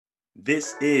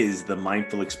This is the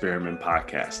Mindful Experiment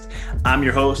Podcast. I'm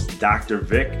your host, Dr.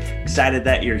 Vic. Excited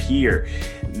that you're here.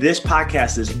 This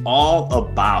podcast is all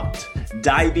about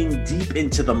diving deep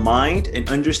into the mind and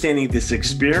understanding this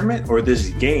experiment or this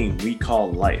game we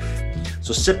call life.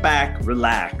 So sit back,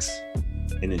 relax,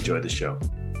 and enjoy the show.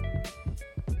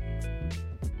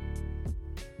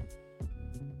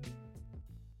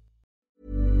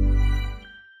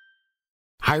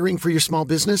 Hiring for your small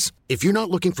business? If you're not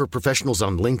looking for professionals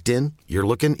on LinkedIn, you're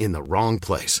looking in the wrong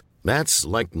place. That's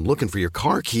like looking for your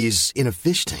car keys in a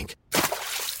fish tank.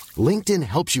 LinkedIn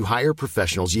helps you hire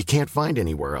professionals you can't find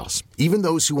anywhere else, even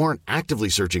those who aren't actively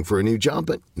searching for a new job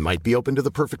but might be open to the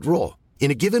perfect role.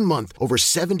 In a given month, over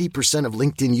 70% of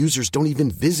LinkedIn users don't even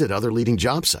visit other leading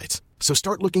job sites. So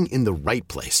start looking in the right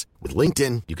place. With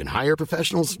LinkedIn, you can hire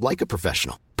professionals like a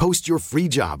professional. Post your free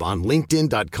job on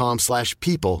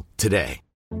linkedin.com/people today.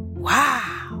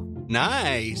 Wow.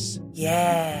 Nice.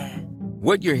 Yeah.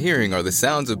 What you're hearing are the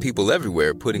sounds of people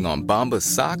everywhere putting on Bombas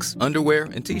socks, underwear,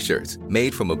 and T-shirts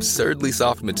made from absurdly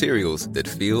soft materials that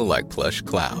feel like plush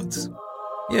clouds.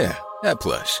 Yeah, that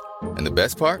plush. And the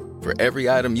best part? For every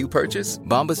item you purchase,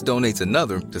 Bombas donates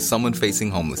another to someone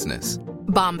facing homelessness.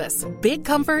 Bombas. Big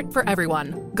comfort for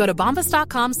everyone. Go to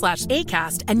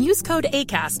bombas.com/ACAST and use code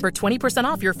ACAST for 20%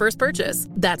 off your first purchase.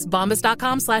 That's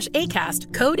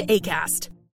bombas.com/ACAST, code ACAST.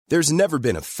 There's never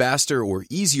been a faster or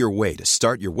easier way to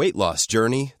start your weight loss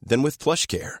journey than with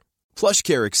PlushCare.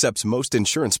 PlushCare accepts most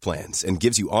insurance plans and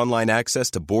gives you online access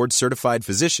to board-certified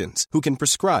physicians who can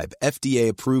prescribe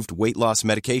FDA-approved weight loss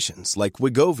medications like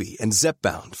Wegovy and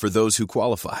Zepbound for those who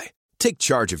qualify. Take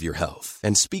charge of your health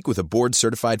and speak with a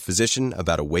board-certified physician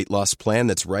about a weight loss plan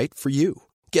that's right for you.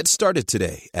 Get started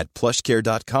today at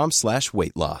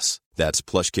plushcare.com/weight loss. That's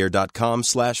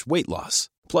plushcare.com/weight loss.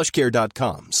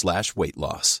 plushcare.com/weight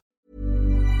loss.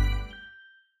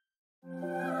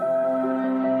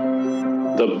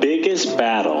 The biggest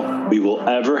battle we will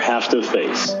ever have to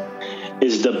face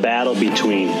is the battle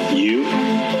between you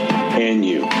and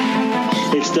you.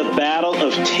 It's the battle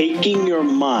of taking your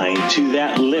mind to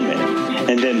that limit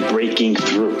and then breaking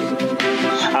through.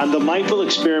 On the Mindful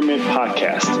Experiment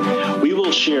Podcast, we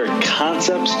will share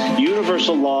concepts,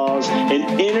 universal laws,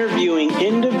 and interviewing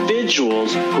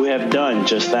individuals who have done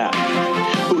just that,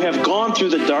 who have gone through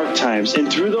the dark times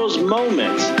and through those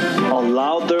moments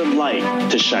allowed their light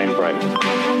to shine bright.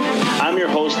 I'm your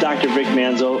host, Dr. Vic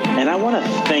Manzo, and I want to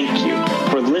thank you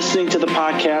for listening to the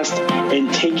podcast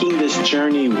and taking this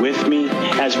journey with me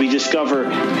as we discover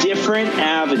different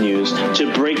avenues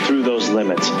to break through those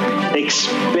limits,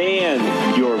 expand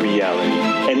your reality,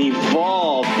 and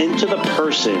evolve into the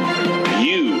person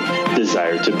you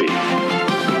desire to be.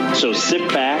 So sit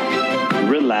back,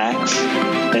 relax,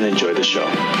 and enjoy the show.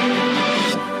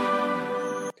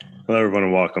 Hello, everyone,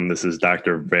 and welcome. This is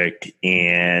Dr. Vic,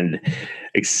 and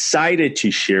excited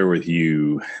to share with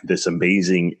you this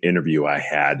amazing interview I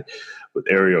had with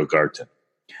Ariel Garten.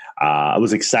 I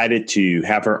was excited to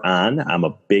have her on. I'm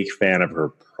a big fan of her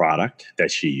product that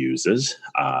she uses.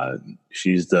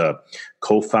 She's the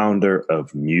co-founder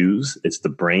of Muse. It's the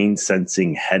brain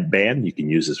sensing headband. You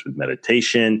can use this with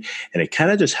meditation, and it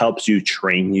kind of just helps you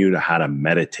train you to how to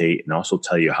meditate and also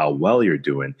tell you how well you're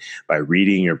doing by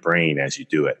reading your brain as you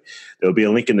do it. There'll be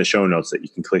a link in the show notes that you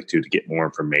can click to get more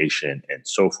information and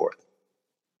so forth.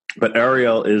 But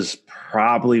Ariel is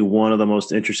probably one of the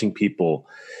most interesting people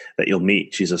that you'll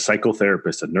meet. She's a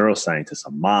psychotherapist, a neuroscientist,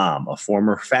 a mom, a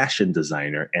former fashion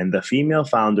designer, and the female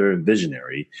founder and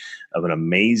visionary of an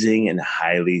amazing and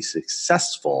highly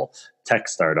successful tech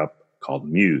startup called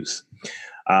Muse.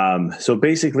 So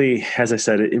basically, as I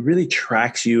said, it really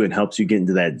tracks you and helps you get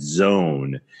into that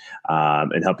zone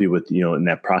and help you with, in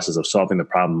that process of solving the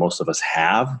problem most of us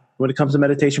have when it comes to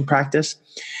meditation practice.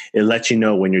 It lets you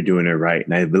know when you're doing it right.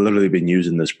 And I've literally been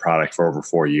using this product for over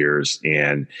 4 years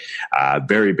and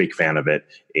very big fan of it.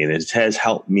 And it has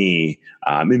helped me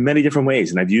in many different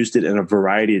ways. And I've used it in a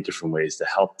variety of different ways to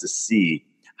help to see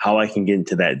how I can get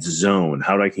into that zone,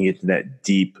 how I can get to that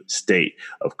deep state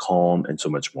of calm and so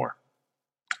much more.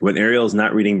 When Ariel is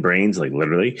not reading brains, like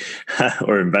literally,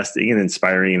 or investing and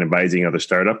inspiring and advising other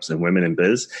startups and women in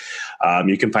biz,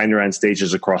 you can find her on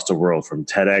stages across the world, from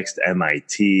TEDx to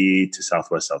MIT to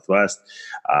Southwest.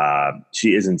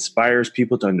 She inspires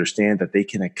people to understand that they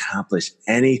can accomplish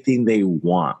anything they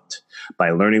want by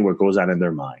learning what goes on in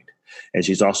their mind. And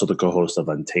she's also the co-host of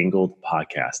Untangled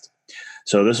podcast.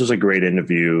 So this was a great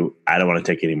interview. I don't want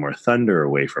to take any more thunder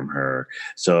away from her.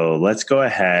 So let's go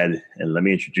ahead and let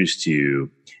me introduce to you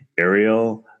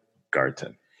Ariel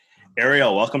Garten.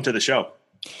 Ariel, welcome to the show.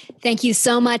 Thank you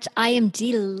so much. I am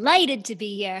delighted to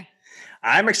be here.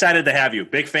 I'm excited to have you.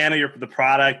 Big fan of the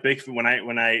product. When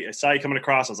I saw you coming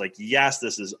across, I was like, yes,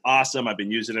 this is awesome. I've been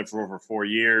using it for over 4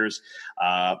 years.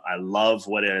 I love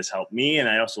what it has helped me, and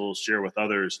I also share with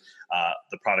others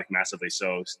the product massively.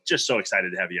 So just so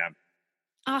excited to have you on.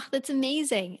 Oh, that's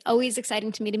amazing. Always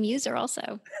exciting to meet a muser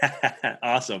also.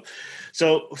 Awesome.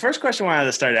 So first question I wanted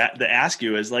to start to ask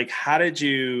you is like, how did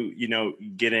you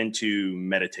get into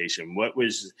meditation? What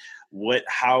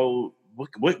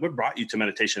brought you to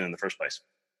meditation in the first place?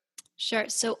 Sure.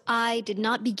 So I did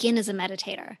not begin as a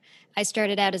meditator. I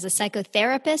started out as a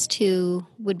psychotherapist who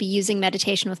would be using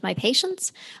meditation with my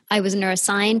patients. I was a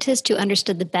neuroscientist who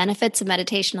understood the benefits of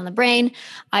meditation on the brain.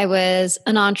 I was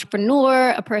an entrepreneur,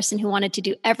 a person who wanted to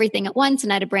do everything at once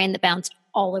and had a brain that bounced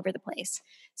all over the place.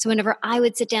 So whenever I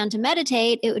would sit down to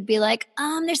meditate, it would be like,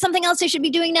 there's something else I should be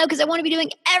doing now because I want to be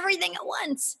doing everything at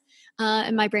once.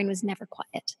 And my brain was never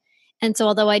quiet. And so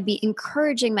although I'd be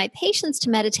encouraging my patients to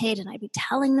meditate and I'd be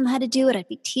telling them how to do it, I'd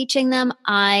be teaching them,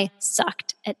 I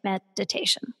sucked at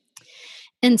meditation.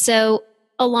 And so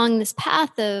along this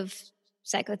path of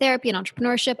psychotherapy and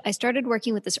entrepreneurship, I started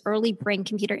working with this early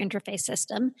brain-computer interface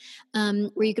system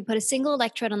where you could put a single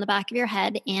electrode on the back of your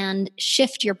head and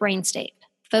shift your brain state,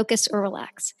 focus or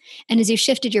relax. And as you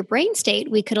shifted your brain state,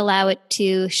 we could allow it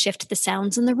to shift the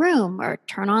sounds in the room or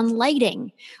turn on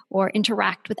lighting or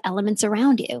interact with elements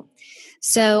around you.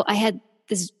 So I had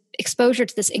this exposure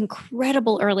to this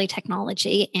incredible early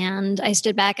technology, and I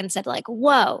stood back and said like,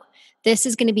 whoa, this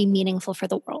is going to be meaningful for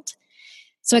the world.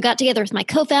 So I got together with my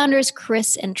co-founders,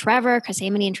 Chris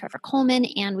Amony and Trevor Coleman,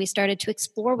 and we started to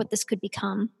explore what this could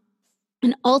become,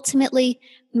 and ultimately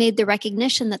made the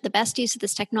recognition that the best use of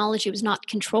this technology was not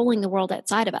controlling the world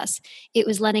outside of us. It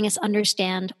was letting us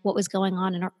understand what was going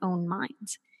on in our own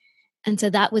minds. And so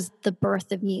that was the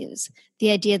birth of Muse, the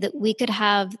idea that we could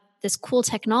have this cool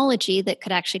technology that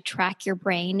could actually track your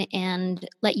brain and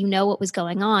let you know what was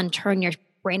going on, turn your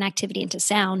brain activity into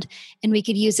sound, and we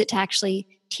could use it to actually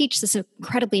teach this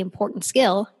incredibly important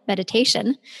skill,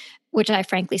 meditation, which I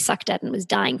frankly sucked at and was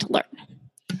dying to learn.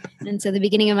 And so the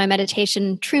beginning of my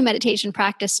true meditation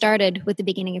practice started with the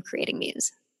beginning of creating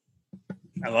Muse.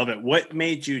 I love it. What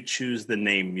made you choose the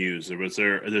name Muse? Is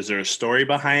there a story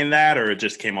behind that, or it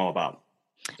just came all about?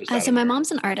 So my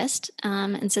mom's an artist.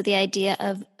 And so the idea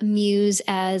of Muse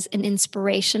as an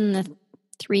inspiration, the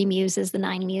 3 muses, the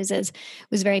 9 muses,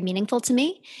 was very meaningful to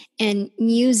me. And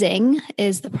musing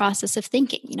is the process of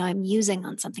thinking. I'm musing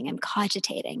on something, I'm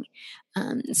cogitating.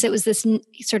 So it was this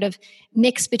sort of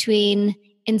mix between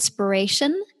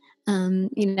inspiration,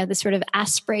 the sort of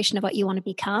aspiration of what you want to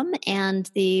become, and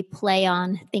the play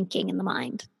on thinking in the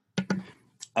mind.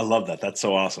 I love that. That's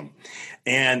so awesome.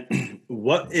 And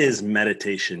what is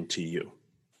meditation to you?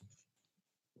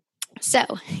 So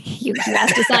you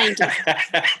asked a scientist.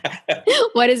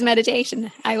 What is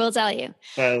meditation? I will tell you.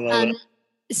 I love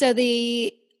it. So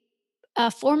the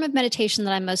form of meditation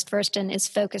that I'm most versed in is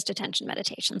focused attention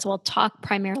meditation. So I'll talk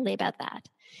primarily about that.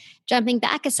 Jumping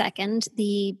back a second,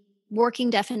 the working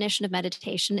definition of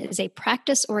meditation is a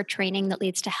practice or a training that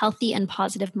leads to healthy and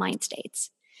positive mind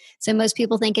states. So most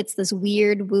people think it's this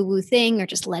weird woo-woo thing or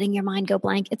just letting your mind go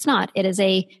blank. It's not. It is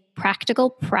a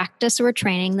practical practice or a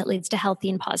training that leads to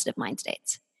healthy and positive mind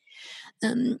states.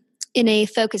 In a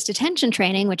focused attention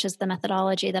training, which is the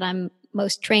methodology that I'm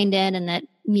most trained in and that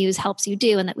Muse helps you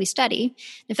do and that we study,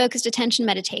 in focused attention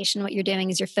meditation, what you're doing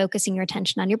is you're focusing your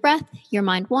attention on your breath, your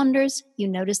mind wanders, you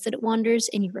notice that it wanders,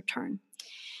 and you return.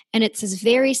 And it's this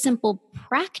very simple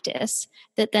practice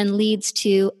that then leads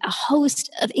to a host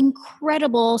of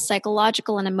incredible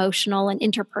psychological and emotional and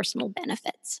interpersonal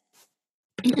benefits.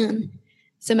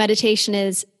 So meditation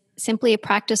is simply a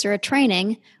practice or a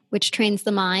training which trains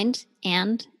the mind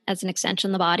and, as an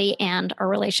extension, the body and our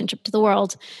relationship to the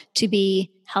world to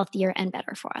be healthier and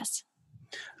better for us.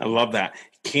 I love that.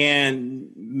 Can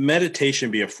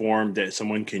meditation be a form that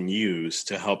someone can use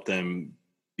to help them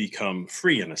become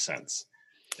free in a sense?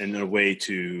 In a way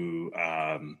to,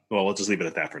 we'll just leave it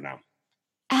at that for now.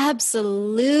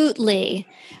 Absolutely.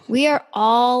 We are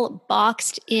all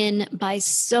boxed in by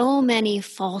so many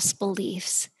false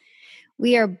beliefs.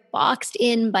 We are boxed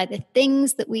in by the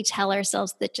things that we tell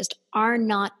ourselves that just are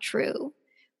not true.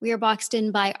 We are boxed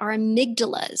in by our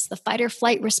amygdalas, the fight or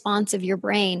flight response of your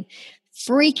brain,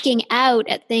 freaking out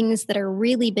at things that are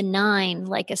really benign,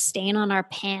 like a stain on our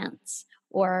pants,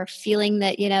 or feeling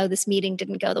that, this meeting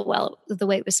didn't go the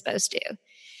way it was supposed to.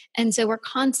 And so we're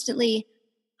constantly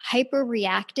hyper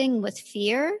reacting with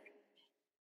fear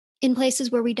in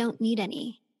places where we don't need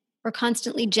any. We're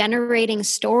constantly generating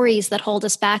stories that hold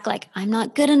us back, like, I'm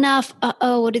not good enough.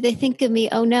 Uh-oh, what do they think of me?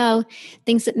 Oh no.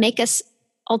 Things that make us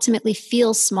ultimately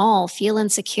feel small, feel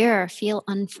insecure, feel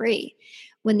unfree,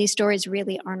 when these stories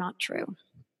really are not true.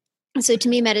 So to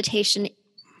me, meditation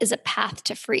is a path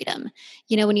to freedom.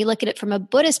 When you look at it from a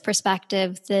Buddhist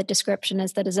perspective, the description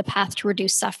is that as a path to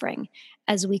reduce suffering.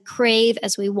 As we crave,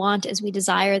 as we want, as we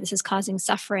desire, this is causing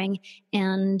suffering.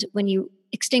 And when you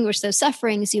extinguish those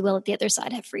sufferings, you will at the other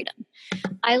side have freedom.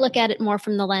 I look at it more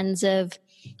from the lens of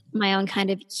my own kind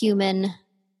of human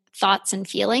thoughts and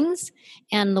feelings,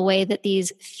 and the way that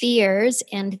these fears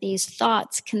and these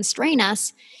thoughts constrain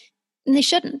us, and they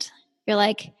shouldn't. You're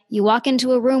like, you walk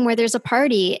into a room where there's a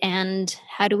party, and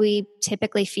how do we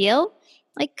typically feel?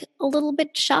 Like a little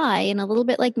bit shy, and a little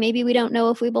bit like maybe we don't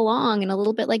know if we belong, and a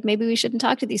little bit like maybe we shouldn't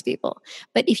talk to these people.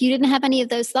 But if you didn't have any of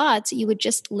those thoughts, you would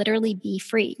just literally be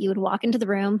free. You would walk into the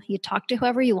room, you'd talk to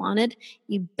whoever you wanted,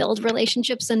 you'd build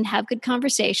relationships and have good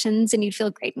conversations, and you'd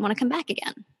feel great and want to come back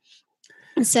again.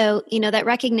 And so, that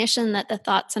recognition that the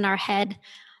thoughts in our head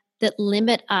that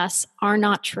limit us are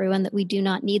not true and that we do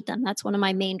not need them. That's one of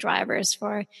my main drivers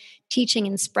for teaching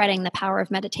and spreading the power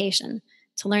of meditation,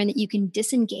 to learn that you can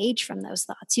disengage from those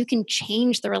thoughts. You can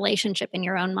change the relationship in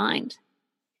your own mind.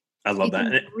 I love that.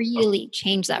 You can really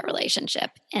change that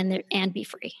relationship and be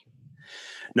free.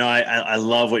 No, I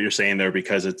love what you're saying there,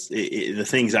 because the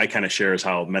things I kind of share is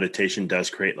how meditation does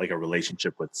create like a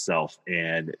relationship with self.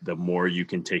 And the more you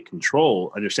can take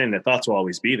control, understanding that thoughts will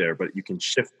always be there, but you can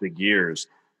shift the gears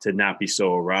to not be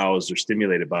so aroused or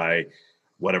stimulated by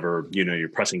whatever, your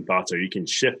pressing thoughts are. You can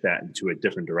shift that into a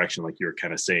different direction. Like you were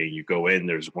kind of saying, you go in,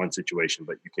 there's one situation,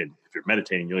 but you can, if you're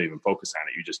meditating, you'll even focus on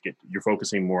it. You're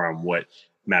focusing more on what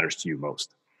matters to you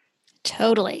most.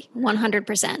 Totally.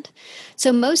 100%.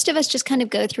 So most of us just kind of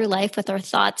go through life with our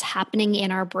thoughts happening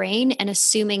in our brain and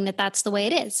assuming that that's the way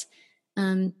it is.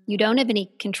 You don't have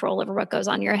any control over what goes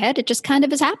on in your head. It just kind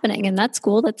of is happening, and that's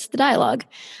cool. That's the dialogue.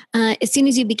 As soon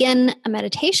as you begin a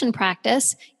meditation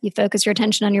practice, you focus your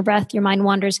attention on your breath, your mind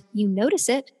wanders, you notice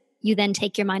it. You then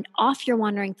take your mind off your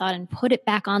wandering thought and put it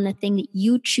back on the thing that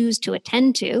you choose to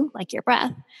attend to, like your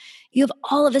breath. You have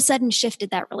all of a sudden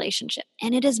shifted that relationship,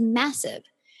 and it is massive.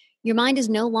 Your mind is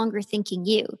no longer thinking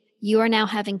you. You are now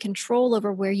having control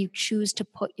over where you choose to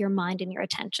put your mind and your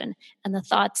attention, and the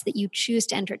thoughts that you choose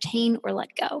to entertain or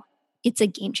let go. It's a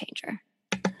game changer.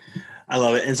 I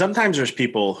love it. And sometimes there's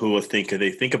people who will think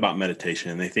about meditation,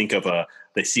 and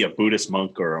they see a Buddhist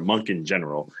monk or a monk in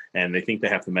general, and they think they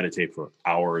have to meditate for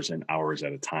hours and hours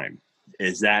at a time.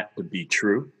 Is that to be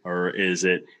true, or is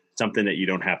it something that you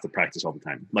don't have to practice all the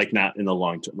time? Like not in the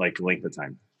long term, like length of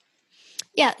time?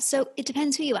 Yeah, so it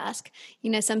depends who you ask.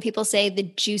 Some people say the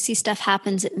juicy stuff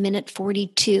happens at minute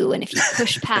 42, and if you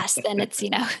push past, then it's,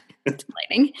 it's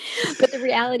lightning. But the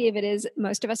reality of it is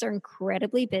most of us are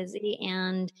incredibly busy,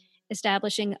 and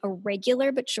establishing a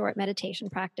regular but short meditation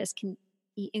practice can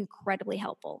be incredibly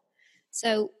helpful.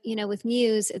 So, with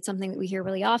Muse, it's something that we hear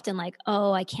really often, like,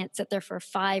 oh, I can't sit there for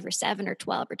 5 or 7 or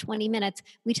 12 or 20 minutes.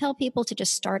 We tell people to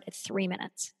just start at 3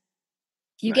 minutes.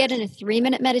 If you get in a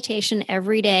 3-minute meditation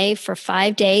every day for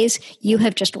 5 days, you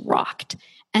have just rocked.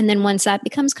 And then once that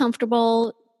becomes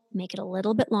comfortable, make it a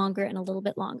little bit longer and a little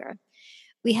bit longer.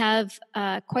 We have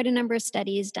quite a number of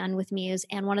studies done with Muse,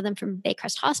 and one of them from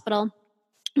Baycrest Hospital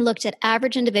looked at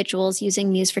average individuals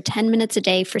using Muse for 10 minutes a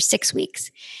day for 6 weeks.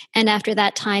 And after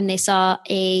that time, they saw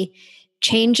a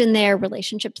change in their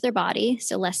relationship to their body,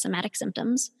 so less somatic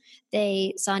symptoms.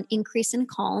 They saw an increase in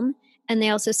calm, and they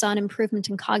also saw an improvement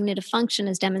in cognitive function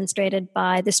as demonstrated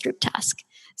by the Stroop task.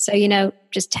 So,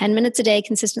 just 10 minutes a day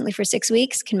consistently for 6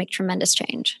 weeks can make tremendous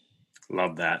change.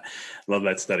 Love that. Love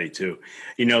that study too.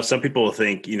 Some people will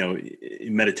think,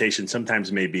 meditation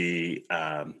sometimes may be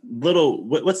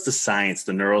what's the science,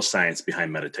 the neuroscience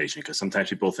behind meditation? Because sometimes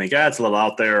people think, it's a little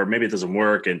out there, or maybe it doesn't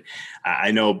work. And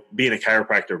I know being a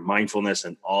chiropractor, mindfulness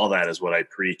and all that is what I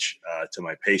preach to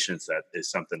my patients. That is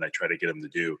something I try to get them to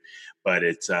do. But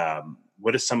it's,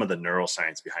 what is some of the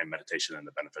neuroscience behind meditation and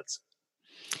the benefits?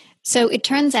 So it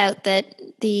turns out that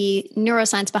the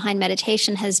neuroscience behind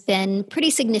meditation has been pretty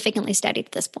significantly studied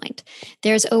at this point.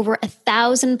 There's over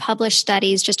 1,000 published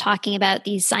studies just talking about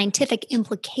the scientific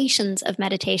implications of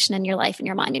meditation in your life and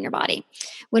your mind and your body.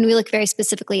 When we look very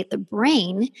specifically at the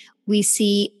brain, we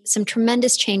see some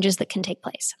tremendous changes that can take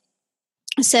place.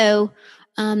 So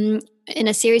in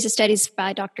a series of studies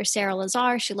by Dr. Sarah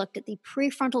Lazar, she looked at the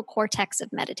prefrontal cortex of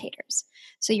meditators.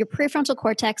 So your prefrontal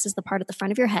cortex is the part at the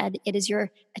front of your head. It is your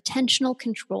attentional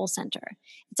control center.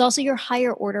 It's also your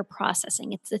higher order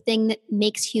processing. It's the thing that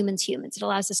makes humans humans. It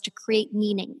allows us to create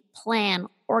meaning, plan,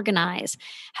 organize,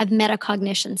 have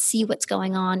metacognition, see what's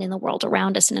going on in the world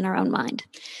around us and in our own mind.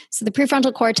 So the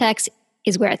prefrontal cortex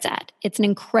is where it's at. It's an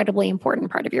incredibly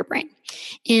important part of your brain.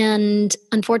 And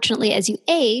unfortunately, as you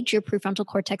age, your prefrontal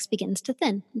cortex begins to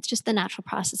thin. It's just the natural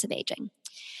process of aging.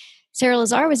 Sarah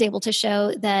Lazar was able to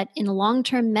show that in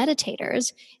long-term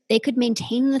meditators, they could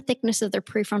maintain the thickness of their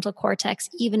prefrontal cortex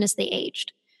even as they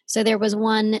aged. So there was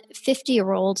one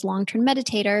 50-year-old long-term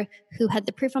meditator who had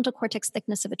the prefrontal cortex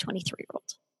thickness of a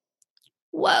 23-year-old.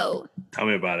 Whoa. Tell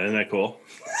me about it. Isn't that cool?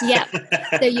 Yeah.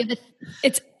 So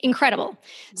it's incredible.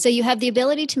 So you have the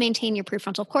ability to maintain your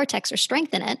prefrontal cortex or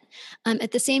strengthen it.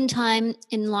 At the same time,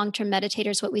 in long-term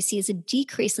meditators, what we see is a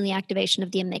decrease in the activation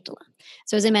of the amygdala.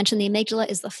 So as I mentioned, the amygdala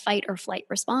is the fight or flight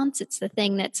response. It's the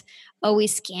thing that's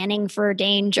always scanning for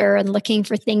danger and looking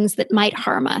for things that might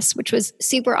harm us, which was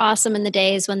super awesome in the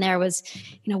days when there was,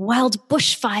 wild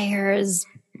bushfires.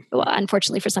 Well,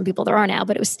 unfortunately for some people there are now,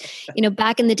 but it was,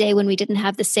 back in the day when we didn't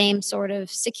have the same sort of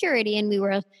security and we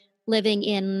were living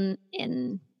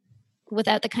in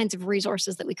without the kinds of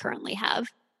resources that we currently have.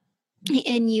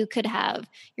 And you could have,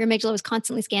 your amygdala was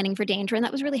constantly scanning for danger, and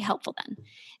that was really helpful then.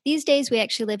 These days, we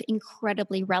actually live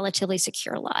incredibly, relatively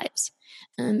secure lives.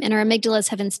 And our amygdalas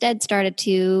have instead started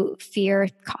to fear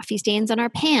coffee stains on our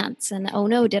pants and, oh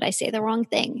no, did I say the wrong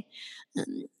thing?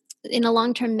 In a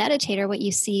long-term meditator, what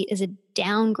you see is a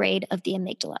downgrade of the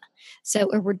amygdala. So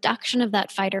a reduction of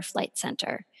that fight or flight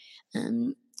center.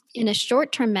 In a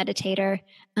short-term meditator,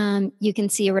 you can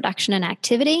see a reduction in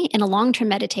activity. In a long-term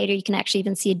meditator, you can actually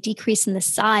even see a decrease in the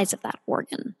size of that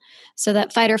organ. So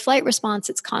that fight or flight response,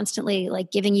 it's constantly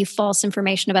like giving you false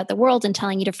information about the world and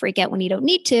telling you to freak out when you don't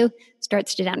need to,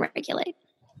 starts to downregulate.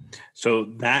 So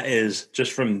that is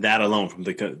just from that alone, from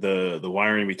the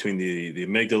wiring between the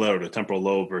amygdala or the temporal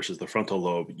lobe versus the frontal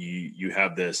lobe, you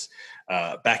have this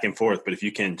back and forth. But if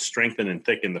you can strengthen and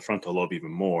thicken the frontal lobe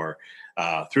even more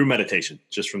through meditation,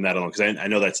 just from that alone, because I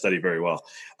know that study very well,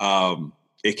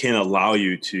 it can allow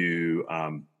you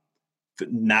to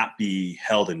not be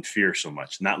held in fear so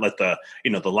much, not let the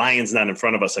lion's not in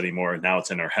front of us anymore. Now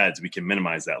it's in our heads. We can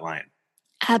minimize that lion.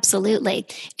 Absolutely.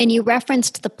 And you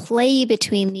referenced the play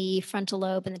between the frontal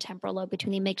lobe and the temporal lobe,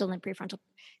 between the amygdala and prefrontal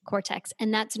cortex.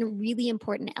 And that's a really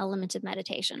important element of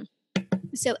meditation.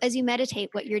 So as you meditate,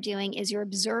 what you're doing is you're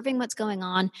observing what's going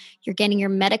on. You're getting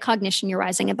your metacognition, you're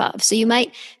rising above. So you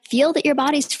might feel that your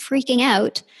body's freaking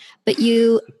out, but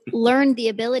you learn the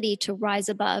ability to rise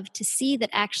above, to see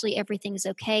that actually everything is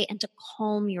okay, and to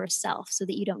calm yourself so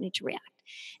that you don't need to react.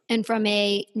 And from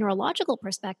a neurological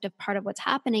perspective, part of what's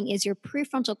happening is your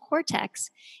prefrontal cortex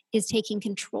is taking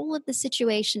control of the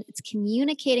situation. It's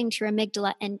communicating to your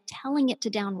amygdala and telling it to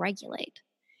downregulate.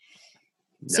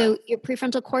 No. So your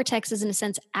prefrontal cortex is, in a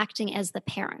sense, acting as the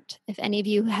parent. If any of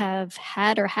you have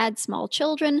had small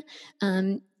children,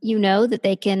 you know that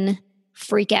they can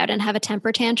freak out and have a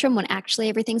temper tantrum when actually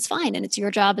everything's fine. And it's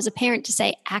your job as a parent to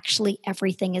say, actually,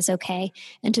 everything is okay,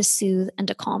 and to soothe and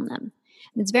to calm them.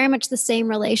 And it's very much the same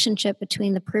relationship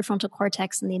between the prefrontal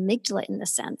cortex and the amygdala in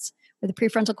this sense, where the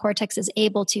prefrontal cortex is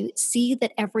able to see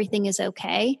that everything is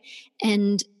okay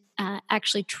and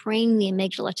actually train the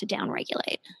amygdala to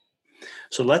downregulate.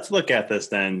 So let's look at this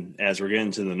then as we're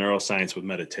getting to the neuroscience with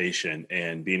meditation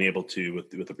and being able to, with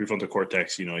the prefrontal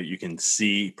cortex, you can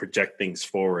project things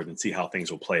forward and see how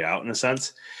things will play out in a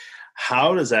sense.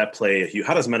 How does that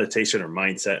how does meditation or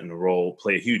mindset and the role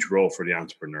play a huge role for the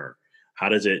entrepreneur?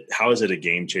 How is it a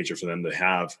game changer for them to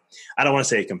have, I don't want to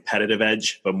say a competitive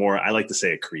edge, but more, I like to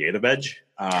say a creative edge,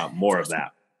 more of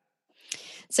that.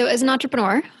 So as an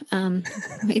entrepreneur,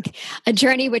 a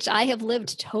journey which I have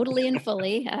lived totally and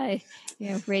fully, I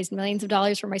raised millions of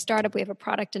dollars for my startup. We have a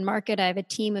product and market. I have a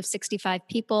team of 65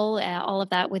 people, all of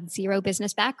that with zero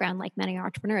business background, like many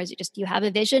entrepreneurs. You have a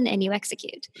vision and you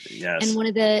execute. Yes. And one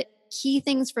of the key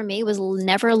things for me was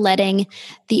never letting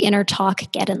the inner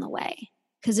talk get in the way.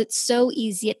 Because it's so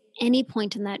easy at any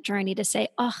point in that journey to say,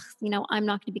 I'm not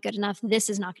going to be good enough. This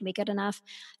is not going to be good enough.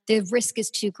 The risk is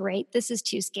too great. This is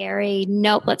too scary.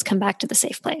 Nope, let's come back to the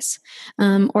safe place.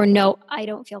 Or no, I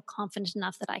don't feel confident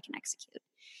enough that I can execute.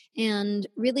 And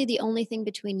really the only thing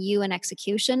between you and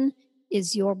execution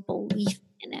is your belief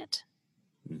in it.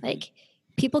 Mm-hmm. Like,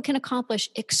 people can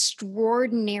accomplish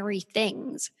extraordinary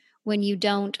things when you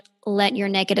don't let your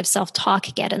negative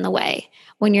self-talk get in the way,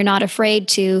 when you're not afraid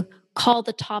to call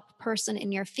the top person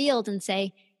in your field and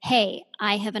say, hey,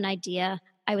 I have an idea.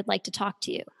 I would like to talk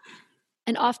to you.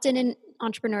 And often in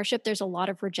entrepreneurship, there's a lot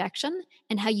of rejection,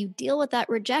 and how you deal with that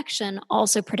rejection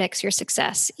also predicts your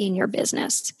success in your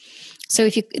business. So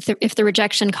if the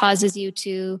rejection causes you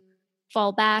to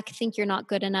fall back, think you're not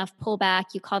good enough, pull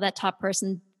back, you call that top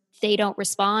person, they don't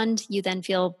respond, you then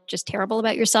feel just terrible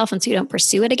about yourself, and so you don't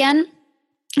pursue it again.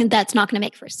 And that's not going to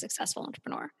make for a successful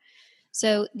entrepreneur.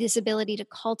 So this ability to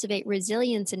cultivate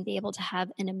resilience and be able to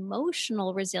have an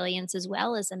emotional resilience as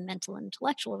well as a mental and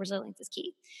intellectual resilience is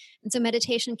key. And so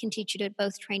meditation can teach you to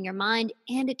both train your mind,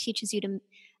 and it teaches you to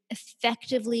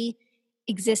effectively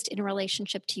exist in a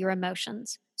relationship to your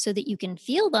emotions so that you can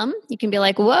feel them. You can be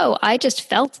like, whoa, I just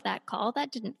felt that call.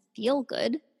 That didn't feel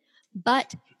good.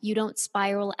 But you don't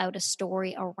spiral out a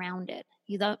story around it.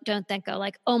 You don't then go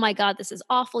like, oh my God, this is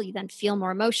awful. You then feel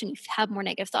more emotion. You have more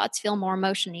negative thoughts, feel more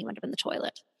emotion, and you end up in the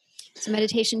toilet. So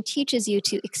meditation teaches you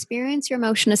to experience your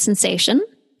emotion as sensation,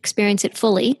 experience it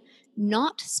fully,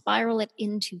 not spiral it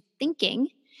into thinking,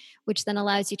 which then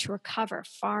allows you to recover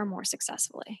far more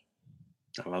successfully.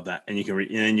 I love that. And you can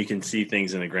and you can see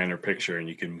things in a grander picture, and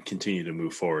you can continue to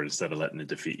move forward instead of letting it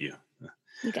defeat you.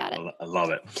 You got it. I love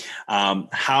it.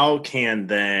 How can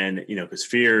then, because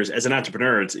fears as an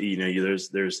entrepreneur, it's,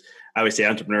 there's, I always say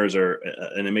entrepreneurs are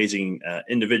an amazing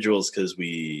individuals because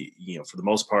we, for the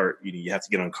most part, you have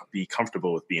to be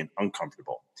comfortable with being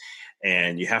uncomfortable,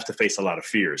 and you have to face a lot of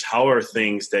fears. How are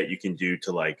things that you can do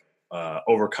to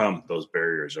overcome those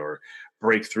barriers or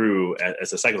break through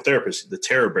as a psychotherapist, the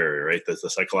terror barrier, right? That's the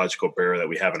psychological barrier that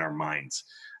we have in our minds.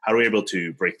 How are we able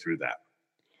to break through that?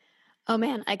 Oh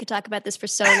man, I could talk about this for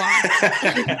so long.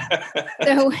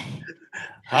 So,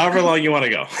 however long you want to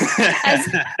go.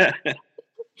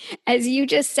 as you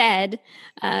just said,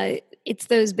 it's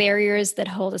those barriers that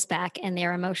hold us back, and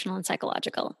they're emotional and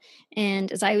psychological.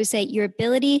 And as I always say, your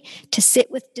ability to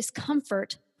sit with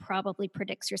discomfort probably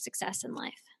predicts your success in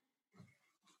life.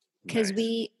 Because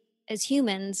we, as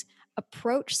humans,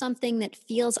 approach something that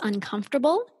feels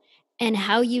uncomfortable, and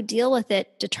how you deal with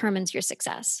it determines your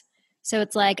success. So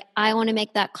it's like, I want to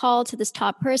make that call to this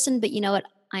top person, but you know what?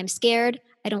 I'm scared.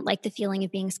 I don't like the feeling of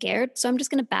being scared. So I'm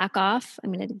just going to back off.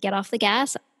 I'm going to get off the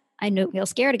gas. I know I feel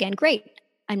scared again. Great.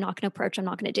 I'm not going to approach. I'm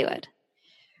not going to do it.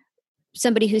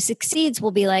 Somebody who succeeds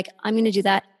will be like, I'm going to do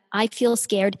that. I feel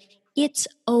scared. It's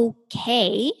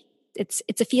okay. It's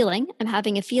a feeling. I'm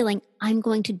having a feeling. I'm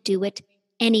going to do it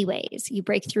anyways. You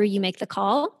break through, you make the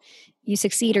call, you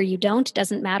succeed or you don't.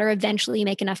 Doesn't matter. Eventually you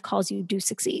make enough calls, you do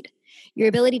succeed. Your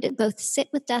ability to both sit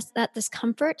with that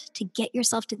discomfort to get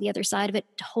yourself to the other side of it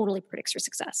totally predicts your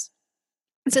success.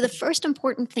 And so the first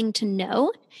important thing to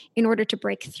know in order to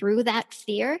break through that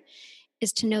fear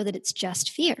is to know that it's just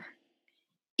fear.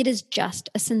 It is just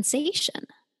a sensation.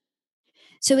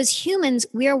 So as humans,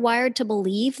 we are wired to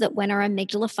believe that when our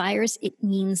amygdala fires, it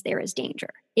means there is danger.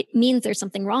 It means there's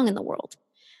something wrong in the world,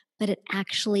 but it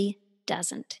actually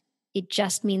doesn't. It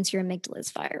just means your amygdala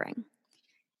is firing.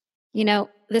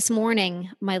 This morning,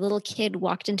 my little kid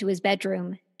walked into his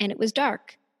bedroom and it was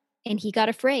dark, and he got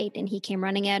afraid, and he came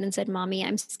running out and said, Mommy,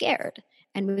 I'm scared.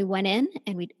 And we went in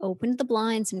and we opened the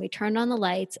blinds and we turned on the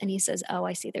lights, and he says, oh,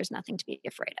 I see, there's nothing to be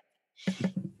afraid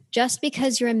of. Just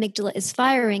because your amygdala is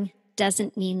firing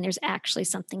doesn't mean there's actually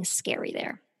something scary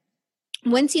there.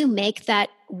 Once you make that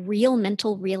real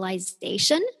mental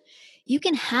realization, you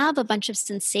can have a bunch of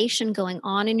sensation going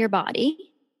on in your body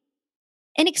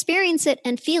and experience it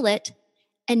and feel it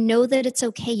and know that it's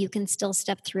okay. You can still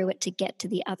step through it to get to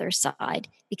the other side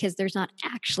because there's not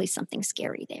actually something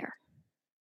scary there.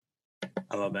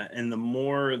 I love that. And the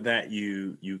more that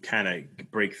you kind of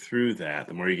break through that,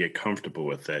 the more you get comfortable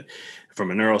with it.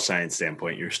 From a neuroscience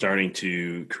standpoint, you're starting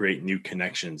to create new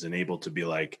connections and able to be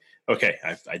like, okay,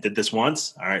 I did this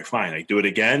once. All right, fine. I do it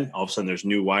again. All of a sudden there's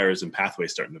new wires and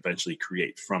pathways starting to eventually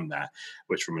create from that,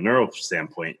 which from a neural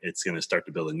standpoint, it's going to start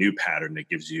to build a new pattern that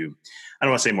gives you, I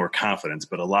don't want to say more confidence,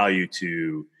 but allow you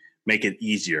to make it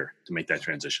easier to make that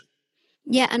transition.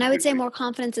 Yeah, and I would say more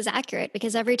confidence is accurate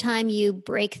because every time you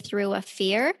break through a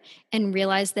fear and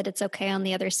realize that it's okay on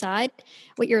the other side,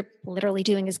 what you're literally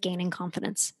doing is gaining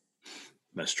confidence.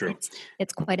 That's true.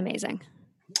 It's quite amazing.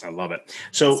 I love it.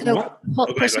 So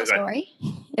personal story.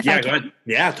 Go ahead.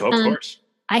 Yeah, of course.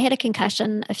 I had a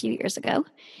concussion a few years ago,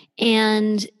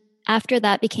 and after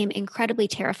that became incredibly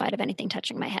terrified of anything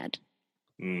touching my head.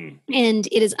 And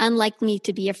it is unlike me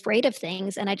to be afraid of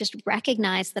things. And I just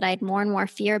recognized that I had more and more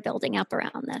fear building up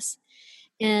around this.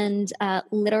 And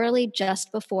literally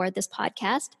just before this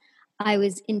podcast, I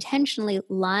was intentionally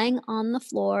lying on the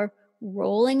floor,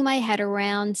 rolling my head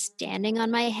around, standing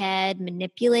on my head,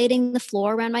 manipulating the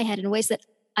floor around my head in ways that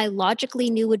I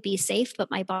logically knew would be safe, but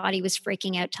my body was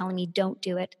freaking out, telling me, don't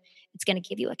do it. It's going to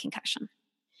give you a concussion.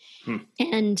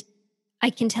 And I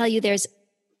can tell you there's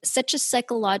such a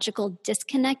psychological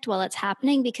disconnect while it's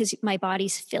happening because my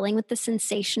body's filling with the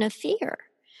sensation of fear.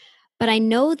 But I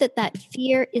know that that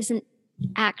fear isn't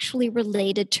actually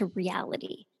related to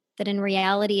reality, that in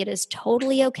reality it is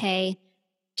totally okay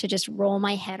to just roll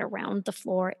my head around the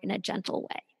floor in a gentle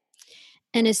way.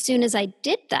 And as soon as I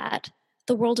did that,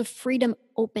 the world of freedom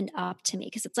opened up to me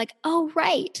because it's like, oh,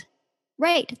 right.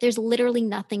 There's literally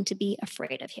nothing to be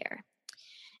afraid of here.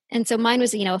 And so mine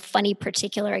was, a funny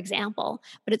particular example,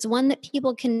 but it's one that you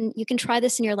can try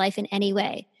this in your life in any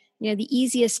way. The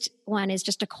easiest one is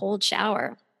just a cold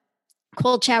shower.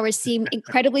 Cold showers seem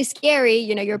incredibly scary.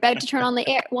 You're about to turn on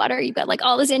the water. You've got like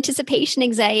all this anticipation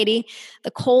anxiety.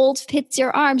 The cold hits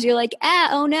your arms. You're like,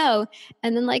 oh no.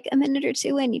 And then like a minute or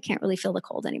two in, you can't really feel the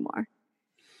cold anymore.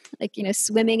 Like,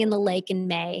 swimming in the lake in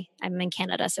May. I'm in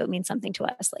Canada, so it means something to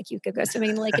us. Like you could go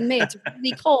swimming in the lake in May. It's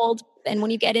really cold. And when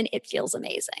you get in, it feels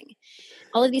amazing.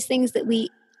 All of these things that we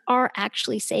are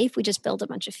actually safe, we just build a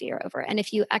bunch of fear over. And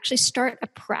if you actually start a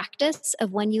practice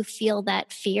of when you feel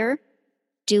that fear,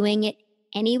 doing it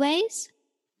anyways,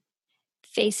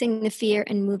 facing the fear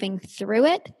and moving through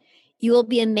it, you will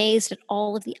be amazed at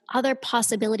all of the other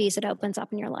possibilities it opens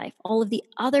up in your life, all of the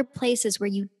other places where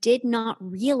you did not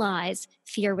realize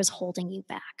fear was holding you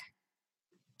back.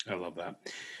 I love that.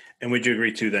 And would you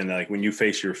agree too then, like when you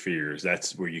face your fears,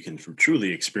 that's where you can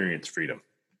truly experience freedom?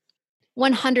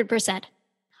 100%.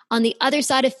 On the other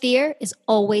side of fear is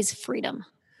always freedom.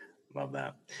 Love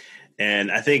that.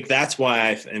 And I think that's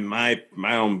why, in my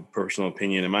own personal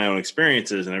opinion and my own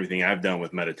experiences and everything I've done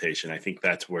with meditation, I think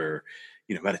that's where,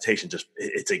 meditation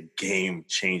it's a game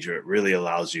changer. It really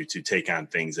allows you to take on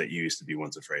things that you used to be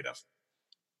once afraid of.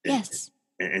 Yes.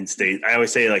 And stay, I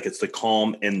always say like it's the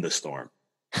calm in the storm.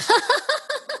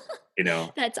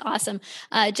 That's awesome.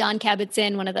 John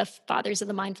Kabat-Zinn, one of the fathers of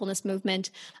the mindfulness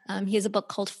movement, he has a book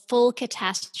called Full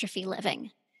Catastrophe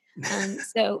Living.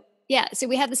 So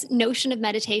we have this notion of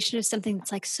meditation as something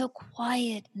that's like so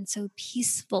quiet and so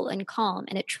peaceful and calm.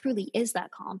 And it truly is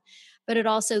that calm. But it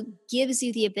also gives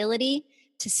you the ability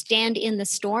to stand in the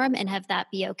storm and have that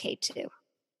be okay too.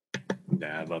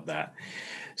 Yeah, I love that.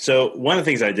 So one of the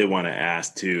things I did want to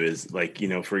ask too is like,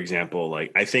 for example,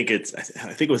 like I think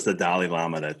it was the Dalai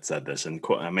Lama that said this, and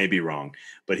I may be wrong,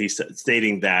 but he's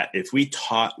stating that if we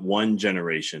taught one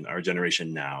generation, our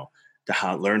generation now,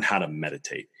 to learn how to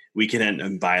meditate, we can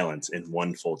end violence in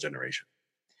one full generation.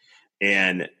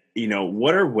 And,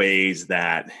 what are ways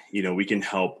that, we can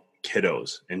help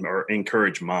kiddos or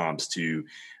encourage moms to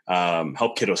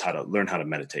help kiddos how to learn how to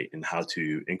meditate and how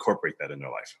to incorporate that in their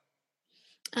life?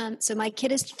 So my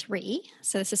kid is 3.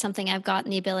 So this is something I've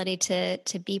gotten the ability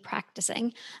to be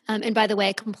practicing. And by the way,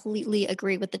 I completely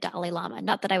agree with the Dalai Lama.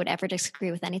 Not that I would ever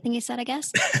disagree with anything he said, I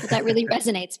guess, but that really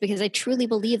resonates because I truly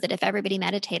believe that if everybody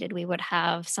meditated, we would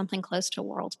have something close to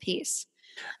world peace.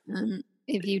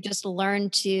 If you just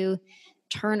learn to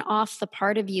turn off the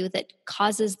part of you that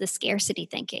causes the scarcity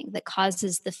thinking, that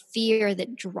causes the fear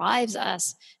that drives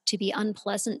us to be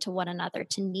unpleasant to one another,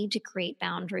 to need to create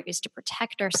boundaries, to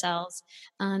protect ourselves,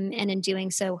 and in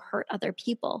doing so hurt other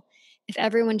people. If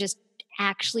everyone just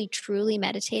actually truly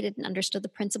meditated and understood the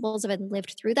principles of it and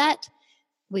lived through that,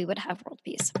 we would have world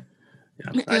peace.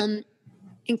 Yeah,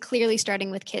 and clearly starting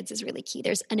with kids is really key.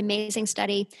 There's an amazing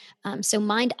study. So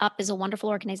Mind Up is a wonderful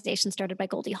organization started by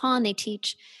Goldie Hawn. They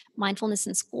teach mindfulness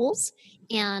in schools.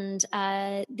 And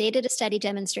they did a study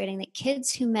demonstrating that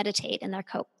kids who meditate in their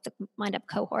the Mind Up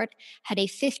cohort had a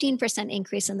 15%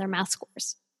 increase in their math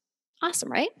scores.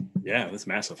 Awesome, right? Yeah, that's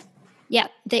massive. Yeah.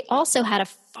 They also had a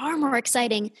far more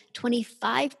exciting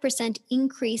 25%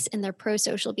 increase in their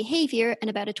pro-social behavior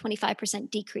and about a 25%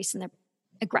 decrease in their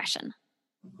aggression.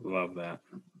 Love that.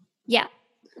 Yeah.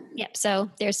 Yep. So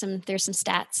there's some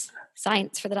stats,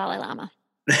 science for the Dalai Lama.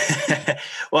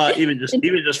 Well, even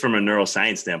just from a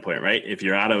neuroscience standpoint, right? If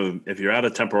you're out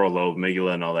of temporal lobe,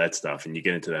 amygdala, and all that stuff, and you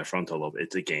get into that frontal lobe,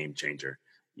 it's a game changer.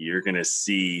 You're going to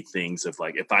see things of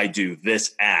like, if I do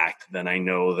this act, then I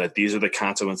know that these are the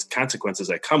consequences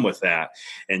that come with that.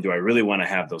 And do I really want to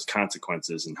have those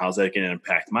consequences? And how's that going to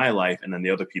impact my life and then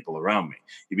the other people around me?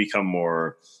 You become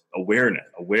more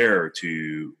aware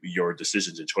to your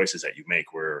decisions and choices that you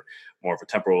make, where more of a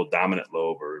temporal dominant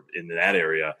lobe or in that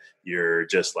area, you're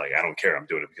just like, I don't care. I'm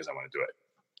doing it because I want to do it.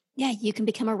 Yeah, you can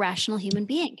become a rational human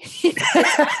being.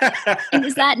 And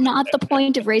is that not the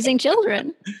point of raising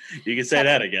children? You can say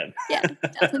that again. Yeah,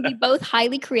 definitely be both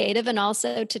highly creative and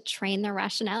also to train their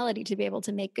rationality to be able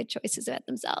to make good choices about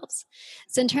themselves.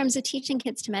 So in terms of teaching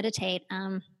kids to meditate,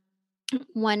 I've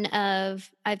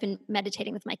been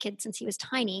meditating with my kid since he was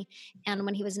tiny. And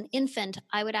when he was an infant,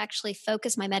 I would actually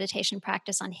focus my meditation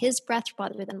practice on his breath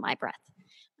rather than my breath.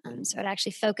 So I'd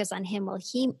actually focus on him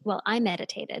while I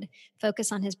meditated,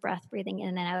 focus on his breath, breathing in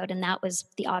and out. And that was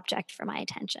the object for my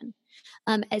attention.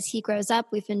 As he grows up,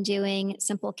 we've been doing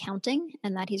simple counting,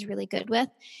 and that he's really good with.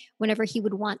 Whenever he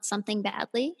would want something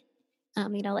badly,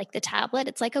 like the tablet.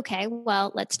 It's like, okay,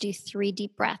 well, let's do 3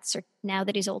 deep breaths, or now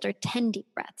that he's older, 10 deep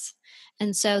breaths.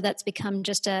 And so that's become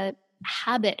just a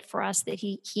habit for us that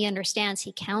he understands.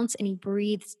 He counts and he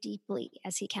breathes deeply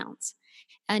as he counts.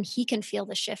 And he can feel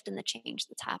the shift and the change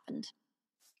that's happened.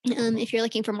 If you're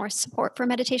looking for more support for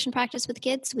meditation practice with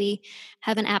kids, we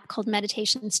have an app called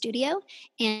Meditation Studio,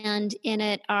 and in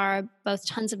it are both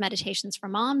tons of meditations for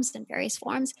moms in various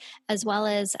forms, as well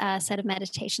as a set of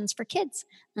meditations for kids,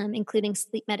 including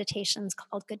sleep meditations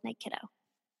called Good Night Kiddo.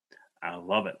 I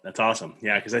love it. That's awesome.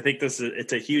 Yeah, because I think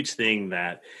it's a huge thing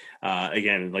that,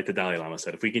 again, like the Dalai Lama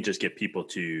said, if we can just get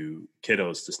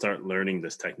kiddos to start learning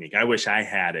this technique. I wish I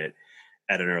had it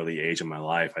at an early age in my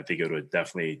life. I think it would have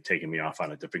definitely taken me off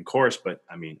on a different course, but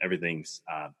I mean, everything's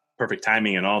perfect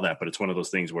timing and all that, but it's one of those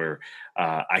things where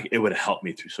it would have helped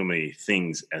me through so many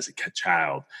things as a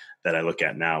child that I look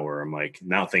at now, where I'm like,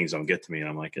 now things don't get to me. And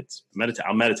I'm like,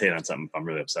 I'll meditate on something if I'm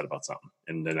really upset about something.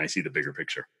 And then I see the bigger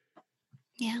picture.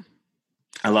 Yeah.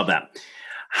 I love that.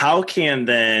 How can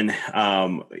then,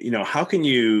 how can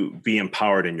you be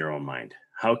empowered in your own mind?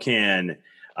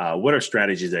 What are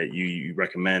strategies that you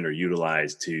recommend or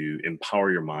utilize to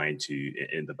empower your mind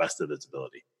in the best of its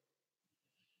ability?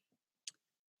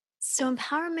 So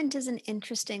empowerment is an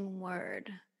interesting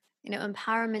word.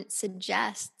 Empowerment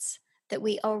suggests that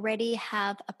we already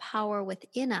have a power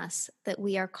within us that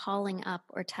we are calling up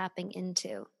or tapping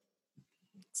into.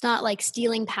 It's not like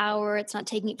stealing power. It's not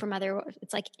taking it from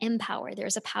it's like empower.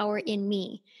 There's a power in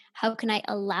me. How can I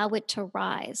allow it to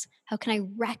rise? How can I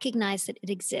recognize that it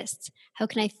exists? How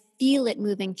can I feel it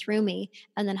moving through me?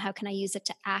 And then how can I use it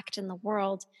to act in the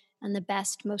world in the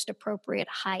best, most appropriate,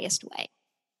 highest way?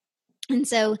 And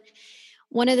so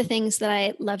one of the things that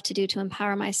I love to do to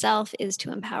empower myself is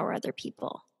to empower other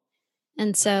people.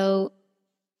 And so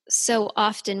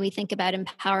often we think about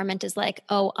empowerment as like,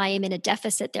 oh, I am in a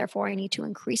deficit, therefore I need to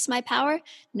increase my power.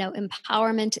 No,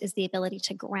 empowerment is the ability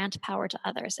to grant power to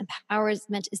others.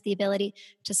 Empowerment is the ability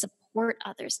to support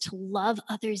others, to love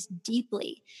others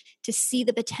deeply, to see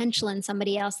the potential in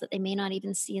somebody else that they may not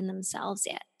even see in themselves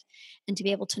yet, and to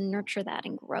be able to nurture that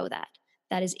and grow that.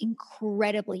 That is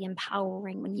incredibly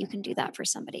empowering when you can do that for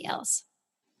somebody else.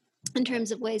 In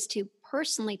terms of ways to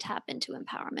personally tap into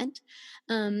empowerment,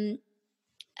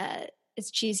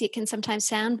 as cheesy it can sometimes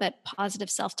sound, but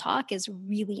positive self-talk is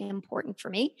really important for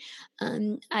me.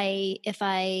 If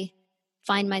I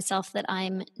find myself that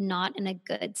I'm not in a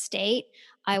good state,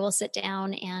 I will sit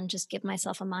down and just give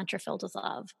myself a mantra filled with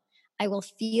love. I will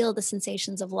feel the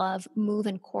sensations of love move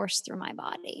and course through my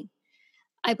body.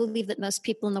 I believe that most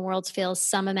people in the world feel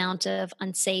some amount of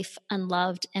unsafe,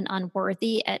 unloved, and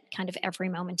unworthy at kind of every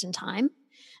moment in time.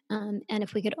 And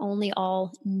if we could only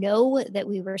all know that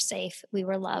we were safe, we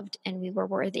were loved, and we were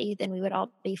worthy, then we would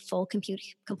all be full,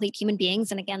 complete human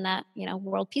beings. And again, that,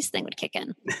 world peace thing would kick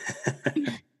in.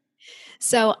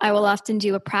 So I will often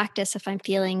do a practice if I'm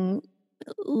feeling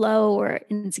low or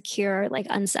insecure, like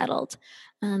unsettled,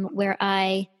 where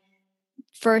I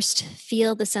first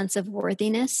feel the sense of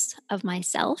worthiness of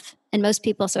myself. And most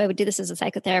people, so I would do this as a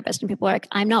psychotherapist, and people are like,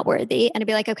 I'm not worthy. And I'd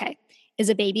be like, okay, is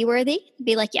a baby worthy? I'd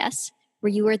be like, yes. Were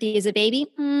you worthy as a baby?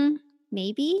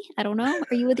 Maybe. I don't know.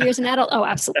 Are you worthy as an adult? Oh,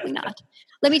 absolutely not.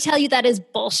 Let me tell you, that is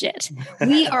bullshit.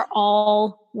 We are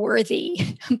all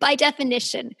worthy. By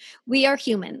definition, we are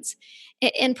humans.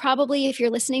 And probably if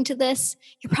you're listening to this,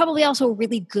 you're probably also a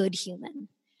really good human.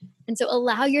 And so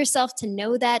allow yourself to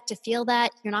know that, to feel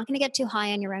that. You're not going to get too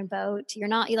high on your own boat. You're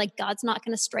like, God's not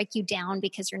going to strike you down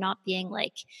because you're not being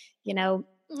like,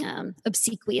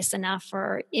 obsequious enough,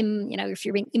 or if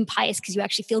you're being impious because you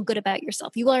actually feel good about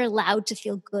yourself. You are allowed to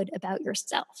feel good about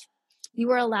yourself.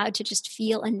 You are allowed to just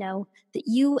feel and know that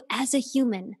you, as a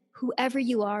human, whoever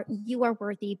you are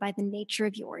worthy by the nature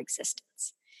of your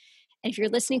existence. And if you're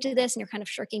listening to this and you're kind of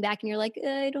shirking back and you're like,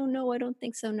 I don't know, I don't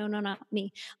think so. No, not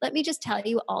me. Let me just tell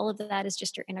you, all of that is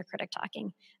just your inner critic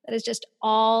talking. That is just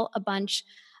all a bunch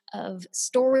of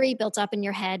story built up in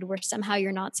your head where somehow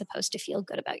you're not supposed to feel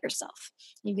good about yourself.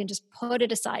 You can just put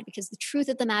it aside, because the truth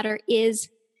of the matter is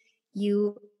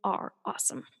you are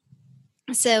awesome.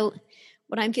 So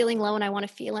when I'm feeling low and I want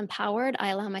to feel empowered, I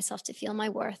allow myself to feel my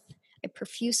worth. I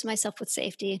perfuse myself with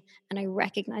safety, and I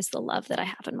recognize the love that I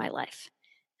have in my life.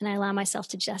 And I allow myself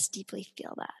to just deeply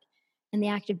feel that. And the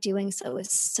act of doing so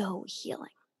is so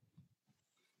healing.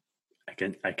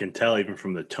 I can tell even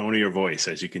from the tone of your voice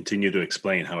as you continue to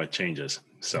explain how it changes.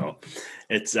 So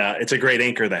it's a great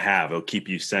anchor to have. It'll keep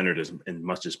you centered as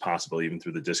much as possible, even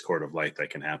through the discord of life that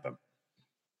can happen.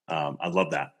 I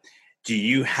love that. Do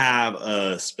you have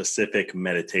a specific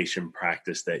meditation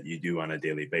practice that you do on a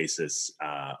daily basis,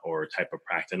 or type of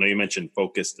practice? I know you mentioned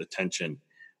focused attention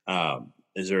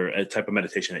Is there a type of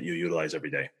meditation that you utilize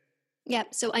every day? Yeah.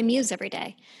 So I muse every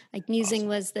day. Like musing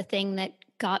was the thing that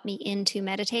got me into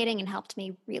meditating and helped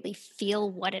me really feel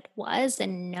what it was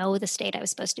and know the state I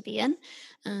was supposed to be in.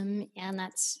 And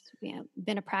that's,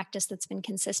 been a practice that's been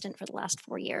consistent for the last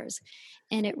 4 years.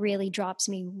 And it really drops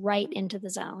me right into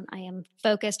the zone. I am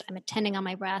focused. I'm attending on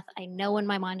my breath. I know when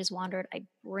my mind has wandered, I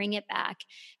bring it back.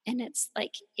 And it's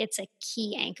a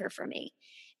key anchor for me.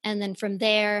 And then from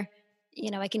there,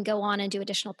 I can go on and do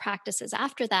additional practices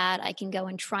after that. I can go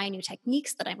and try new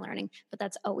techniques that I'm learning, but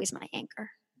that's always my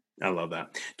anchor. I love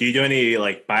that. Do you do any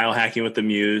like biohacking with the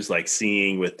Muse, like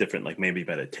seeing with different, like maybe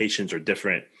meditations or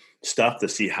different stuff to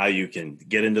see how you can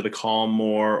get into the calm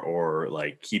more, or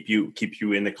like keep you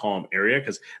in the calm area?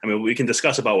 Because we can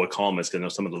discuss about what calm is, because I know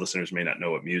some of the listeners may not know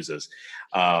what Muse is,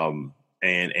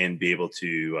 and be able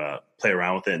to play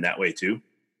around with it in that way too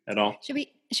at all. Should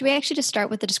we actually just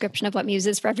start with the description of what Muse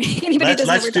is for anybody?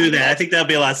 Let's do that. I think that'll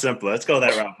be a lot simpler. Let's go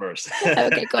that route first.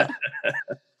 Okay, cool.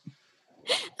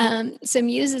 So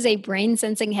Muse is a brain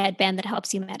sensing headband that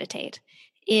helps you meditate.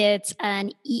 It's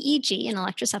an EEG, an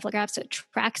electroencephalograph, so it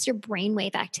tracks your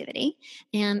brainwave activity,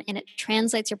 and it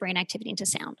translates your brain activity into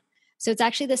sound. So it's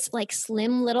actually this like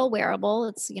slim little wearable.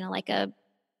 It's like a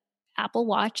Apple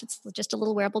Watch. It's just a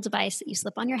little wearable device that you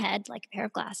slip on your head like a pair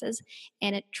of glasses,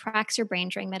 and it tracks your brain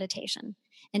during meditation.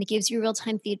 And it gives you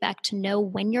real-time feedback to know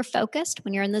when you're focused,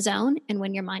 when you're in the zone, and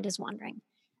when your mind is wandering.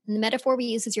 And the metaphor we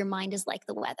use is your mind is like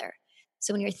the weather.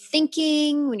 So when you're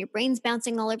thinking, when your brain's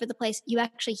bouncing all over the place, you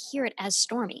actually hear it as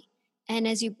stormy. And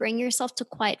as you bring yourself to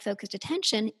quiet, focused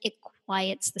attention, it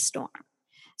quiets the storm.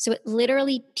 So it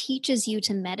literally teaches you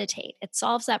to meditate. It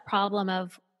solves that problem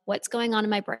of what's going on in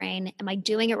my brain. Am I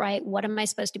doing it right? What am I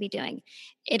supposed to be doing?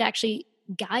 It actually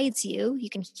guides you. You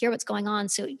can hear what's going on,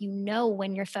 so you know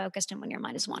when you're focused and when your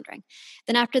mind is wandering.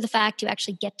 Then after the fact, you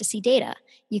actually get to see data.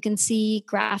 You can see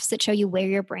graphs that show you where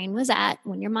your brain was at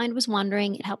when your mind was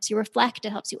wandering. It helps you reflect.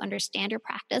 It helps you understand your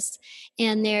practice.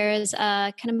 And there's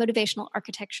a kind of motivational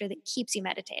architecture that keeps you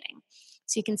meditating.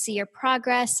 So you can see your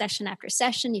progress session after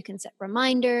session. You can set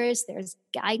reminders. There's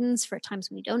guidance for times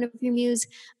when you don't have your Muse.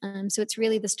 So it's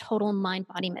really this total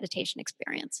mind-body meditation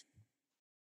experience.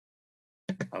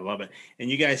 I love it. And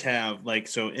you guys have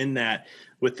so in that,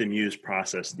 with the Muse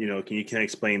process, can you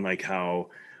explain like how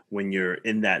when you're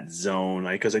in that zone,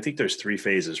 because I think there's 3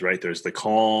 phases, right? There's the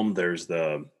calm, there's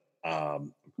the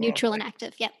neutral and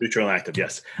active. Yeah. Neutral and active.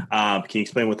 Yes. Can you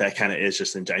explain what that kind of is?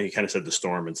 You kind of said the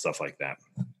storm and stuff like that.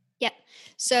 Yeah.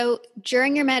 So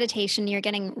during your meditation, you're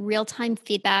getting real-time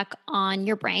feedback on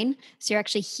your brain. So you're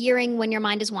actually hearing when your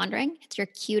mind is wandering. It's your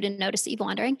cue to notice that you're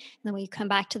wandering. And then when you come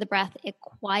back to the breath, it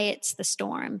quiets the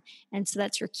storm. And so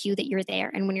that's your cue that you're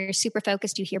there. And when you're super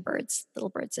focused, you hear birds, little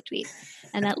birds that tweet.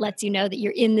 And that lets you know that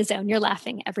you're in the zone. You're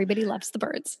laughing. Everybody loves the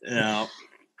birds. Yeah.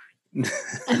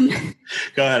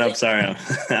 Go ahead. I'm sorry.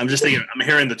 I'm just thinking, I'm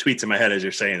hearing the tweets in my head as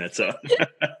you're saying it. So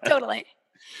Totally.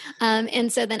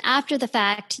 And so then after the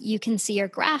fact, you can see your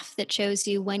graph that shows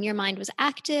you when your mind was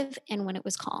active and when it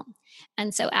was calm.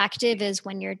 And so active is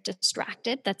when you're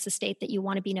distracted. That's the state that you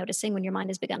want to be noticing when your mind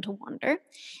has begun to wander.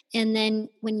 And then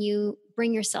when you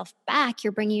bring yourself back,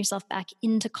 you're bringing yourself back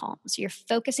into calm. So you're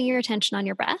focusing your attention on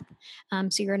your breath.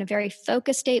 So you're in a very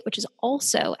focused state, which is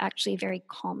also actually a very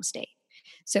calm state.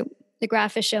 So the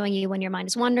graph is showing you when your mind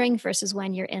is wandering versus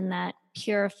when you're in that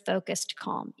pure focused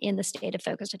calm, in the state of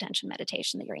focused attention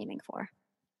meditation that you're aiming for.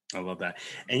 I love that.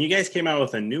 And you guys came out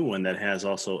with a new one that has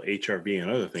also HRV and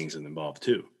other things involved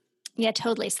too. Yeah,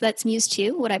 totally. So that's Muse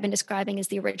 2. What I've been describing is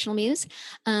the original Muse.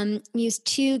 Muse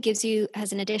 2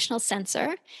 has an additional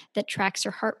sensor that tracks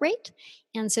your heart rate.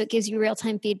 And so it gives you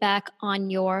real-time feedback on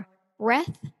your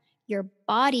breath, your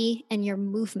body, and your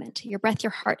movement, your breath,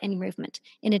 your heart, and your movement,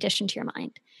 in addition to your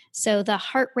mind. So the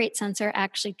heart rate sensor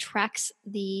actually tracks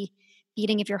the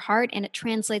beating of your heart, and it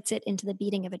translates it into the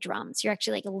beating of a drum. So you're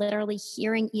actually literally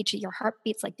hearing each of your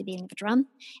heartbeats like the beating of a drum.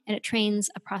 And it trains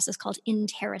a process called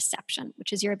interoception,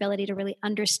 which is your ability to really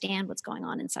understand what's going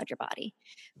on inside your body.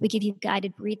 We give you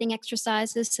guided breathing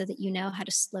exercises so that you know how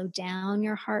to slow down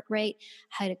your heart rate,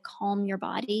 how to calm your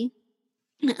body.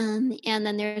 And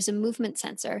then there's a movement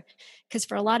sensor, because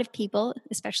for a lot of people,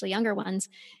 especially younger ones,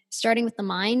 starting with the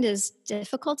mind is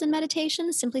difficult in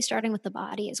meditation. Simply starting with the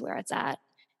body is where it's at.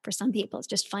 For some people, it's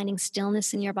just finding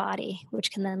stillness in your body,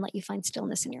 which can then let you find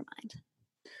stillness in your mind.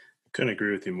 Couldn't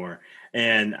agree with you more.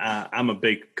 And I'm a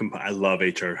big, I love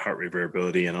HR heart rate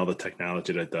variability and all the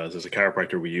technology that it does. As a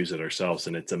chiropractor, we use it ourselves,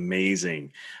 and it's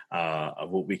amazing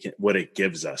what it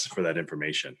gives us for that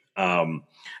information.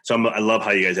 So I love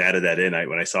how you guys added that in.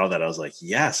 When I saw that, I was like,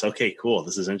 yes, okay, cool.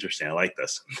 This is interesting. I like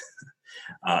this.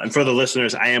 And for the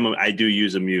listeners, I do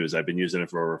use a Muse. I've been using it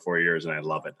for over 4 years and I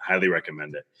love it. Highly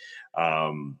recommend it.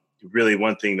 Really,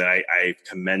 one thing that I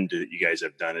commend that you guys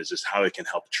have done is just how it can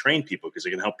help train people, because it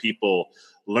can help people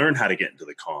learn how to get into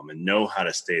the calm and know how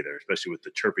to stay there, especially with the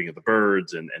chirping of the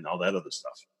birds and all that other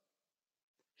stuff.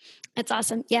 That's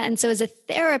awesome. Yeah. And so as a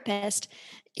therapist,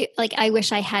 I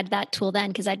wish I had that tool then,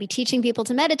 because I'd be teaching people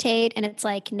to meditate, and it's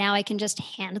like, now I can just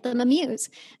hand them a Muse.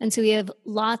 And so we have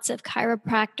lots of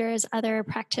chiropractors, other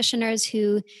practitioners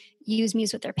who use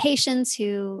Muse with their patients,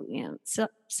 who,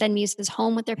 send Muses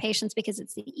home with their patients, because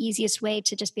it's the easiest way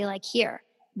to just be like, here,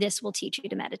 this will teach you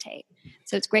to meditate.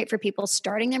 So it's great for people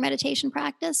starting their meditation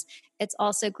practice. It's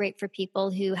also great for people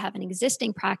who have an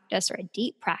existing practice or a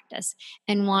deep practice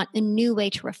and want a new way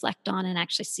to reflect on and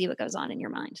actually see what goes on in your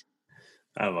mind.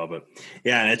 I love it.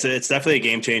 Yeah, and it's definitely a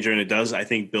game changer, and it does, I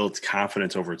think, build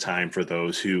confidence over time for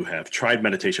those who have tried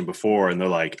meditation before, and they're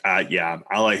like, yeah,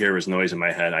 all I hear is noise in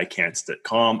my head. I can't sit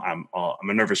calm. I'm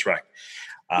a nervous wreck.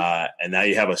 And now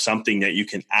you have something that you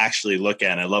can actually look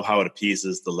at. And I love how it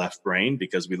appeases the left brain,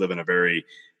 because we live in a very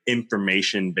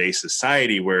information-based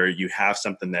society where you have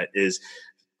something that is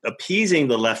appeasing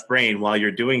the left brain while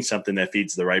you're doing something that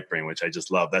feeds the right brain, which I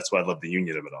just love. That's why I love the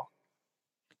union of it all.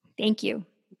 Thank you.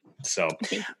 So,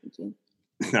 thank you.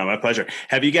 No, my pleasure.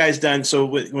 Have you guys done, so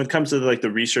when it comes to the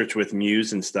research with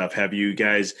Muse and stuff, have you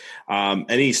guys,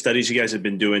 any studies you guys have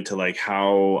been doing to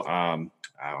how,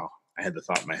 I had the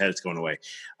thought in my head, it's going away.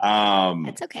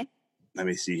 That's okay. Let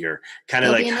me see here. Kind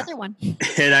of another one.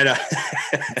 And I know.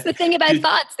 That's the thing about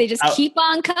thoughts. They just keep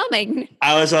on coming.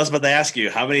 I was also about to ask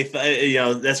you, how many,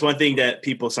 that's one thing that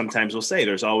people sometimes will say.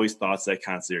 There's always thoughts that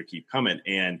constantly keep coming.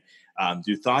 And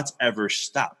do thoughts ever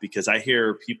stop? Because I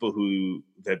hear people who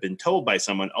have been told by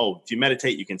someone, if you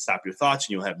meditate, you can stop your thoughts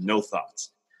and you'll have no thoughts.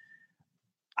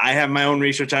 I have my own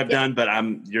research I've done, but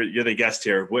you're the guest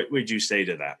here. What would you say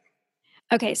to that?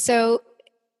 Okay, so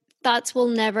thoughts will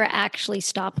never actually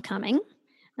stop coming.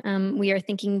 We are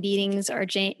thinking beings. Our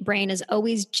brain is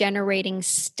always generating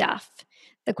stuff.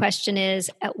 The question is,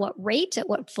 at what rate, at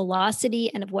what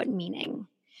velocity, and of what meaning?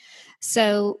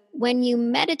 So when you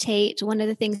meditate, one of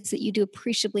the things that you do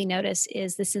appreciably notice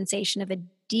is the sensation of a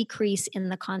decrease in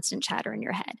the constant chatter in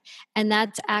your head. And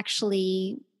that's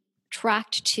actually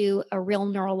tracked to a real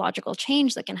neurological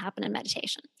change that can happen in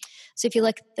meditation. So if you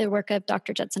look at the work of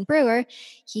Dr. Judson Brewer,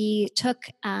 he took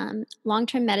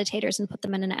long-term meditators and put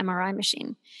them in an MRI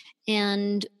machine.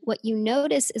 And what you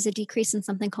notice is a decrease in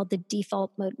something called the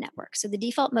default mode network. So the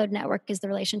default mode network is the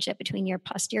relationship between your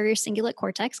posterior cingulate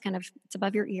cortex, it's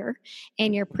above your ear,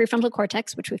 and your prefrontal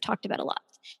cortex, which we've talked about a lot.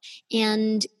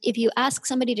 And if you ask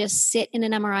somebody to sit in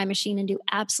an MRI machine and do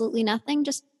absolutely nothing,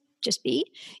 just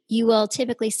be, you will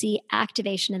typically see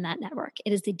activation in that network.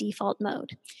 It is the default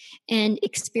mode. And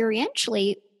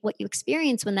experientially, what you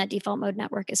experience when that default mode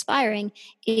network is firing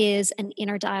is an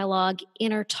inner dialogue,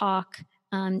 inner talk,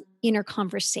 inner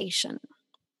conversation.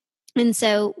 And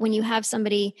so when you have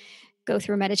somebody go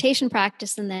through a meditation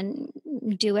practice and then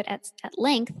do it at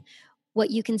length,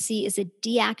 what you can see is a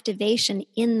deactivation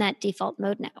in that default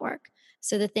mode network.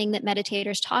 So the thing that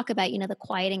meditators talk about, the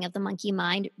quieting of the monkey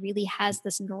mind, really has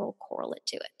this neural correlate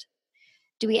to it.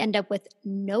 Do we end up with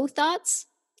no thoughts?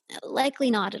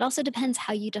 Likely not. It also depends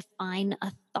how you define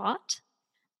a thought.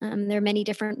 There are many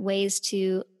different ways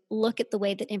to look at the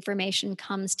way that information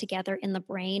comes together in the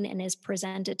brain and is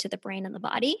presented to the brain and the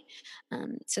body.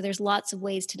 So there's lots of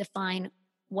ways to define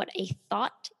what a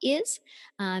thought is.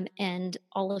 And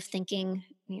all of thinking,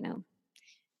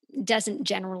 doesn't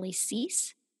generally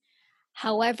cease.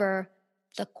 However,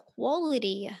 the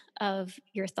quality of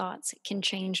your thoughts can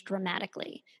change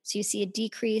dramatically. So you see a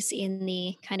decrease in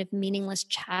the kind of meaningless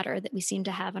chatter that we seem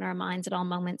to have in our minds at all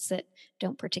moments that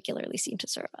don't particularly seem to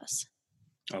serve us.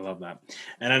 I love that.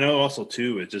 And I know also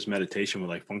too, it's just meditation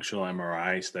with functional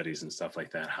MRI studies and stuff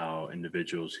like that, how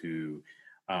individuals who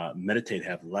meditate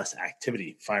have less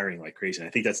activity firing like crazy. And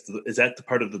I think is that the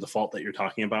part of the default that you're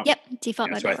talking about? Yep. Default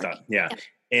mode. That's what I thought. Yeah. Yep.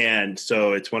 And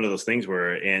so it's one of those things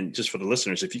and just for the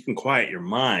listeners, if you can quiet your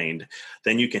mind,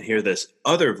 then you can hear this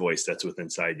other voice that's within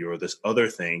inside you, or this other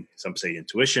thing. Some say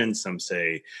intuition, some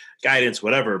say guidance,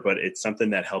 whatever, but it's something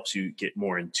that helps you get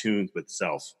more in tune with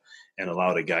self and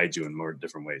allow to guide you in more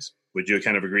different ways. Would you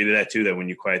kind of agree to that too, that when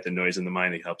you quiet the noise in the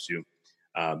mind, it helps you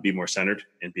be more centered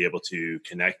and be able to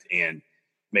connect and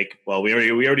make, well, we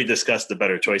already discussed the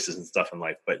better choices and stuff in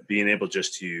life, but being able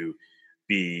just to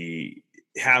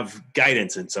have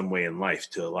guidance in some way in life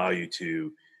to allow you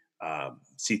to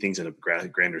see things in a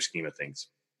grander scheme of things.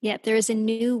 Yeah, there is a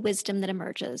new wisdom that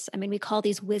emerges. I mean, we call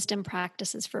these wisdom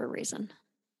practices for a reason.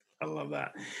 I love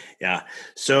that. Yeah.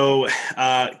 So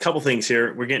a couple things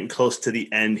here. We're getting close to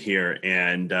the end here.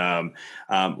 And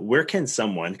where can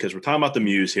someone, because we're talking about the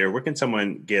Muse here, where can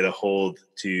someone get a hold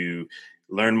to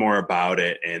learn more about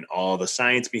it and all the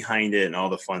science behind it and all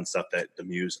the fun stuff that the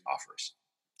Muse offers?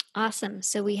 Awesome.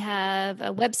 So we have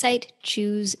a website,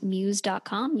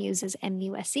 choosemuse.com. Muse is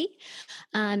MUSE.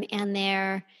 And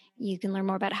there you can learn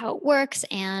more about how it works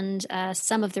and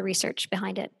some of the research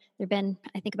behind it. There have been,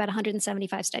 I think, about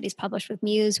 175 studies published with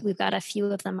Muse. We've got a few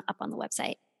of them up on the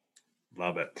website.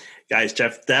 Love it. Guys,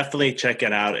 definitely check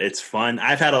it out. It's fun.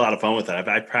 I've had a lot of fun with it.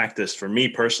 I've practiced, for me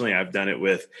personally, I've done it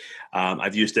with,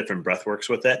 I've used different breath works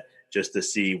with it just to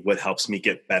see what helps me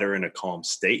get better in a calm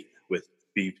state with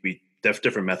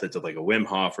different methods of like a Wim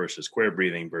Hof versus square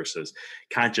breathing versus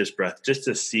conscious breath, just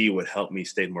to see what helped me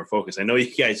stay more focused. I know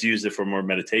you guys use it for more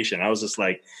meditation. I was just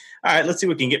like, all right, let's see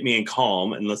what can get me in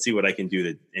calm and let's see what I can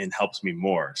do and helps me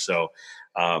more. So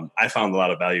I found a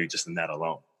lot of value just in that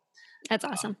alone. That's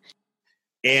awesome.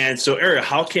 And so, Ariel,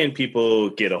 how can people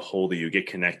get a hold of you, get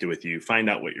connected with you, find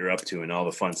out what you're up to and all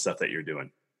the fun stuff that you're doing?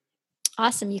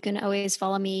 Awesome. You can always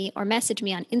follow me or message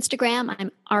me on Instagram.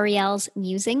 I'm Ariel's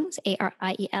Musings,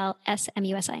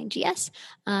 ARIELSMUSINGS.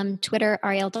 Twitter,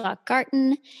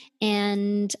 Ariel.Garten.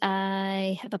 And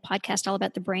I have a podcast all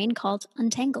about the brain called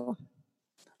Untangle.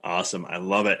 Awesome. I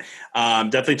love it.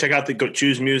 Definitely check out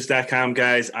choosemuse.com,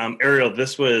 guys. Ariel,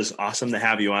 this was awesome to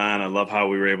have you on. I love how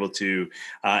we were able to,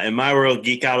 in my world,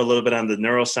 geek out a little bit on the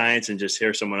neuroscience and just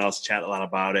hear someone else chat a lot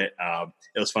about it.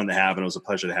 It was fun to have, and it was a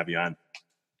pleasure to have you on.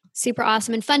 Super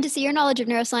awesome and fun to see your knowledge of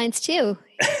neuroscience too.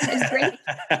 It's great.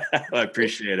 I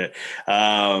appreciate it.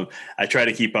 I try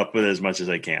to keep up with it as much as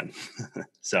I can.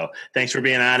 So thanks for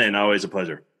being on, and always a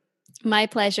pleasure. My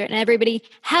pleasure. And everybody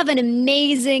have an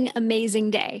amazing, amazing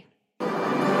day.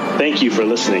 Thank you for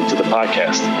listening to the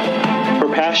podcast. For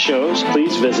past shows,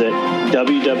 please visit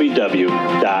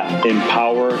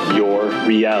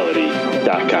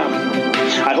www.empoweryourreality.com.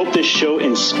 I hope this show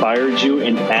inspired you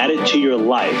and added to your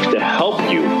life to help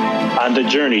you on the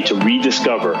journey to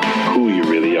rediscover who you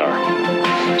really are.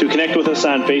 To connect with us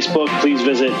on Facebook, please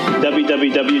visit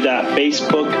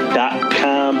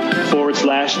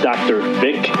www.facebook.com/Dr.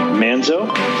 Vic Manzo.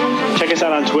 Check us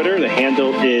out on Twitter. The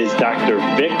handle is Dr.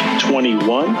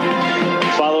 Vic21.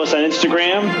 Follow us on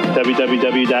Instagram,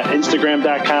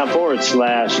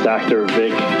 www.instagram.com/Dr.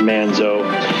 Vic Manzo.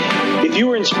 If you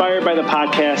were inspired by the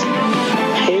podcast,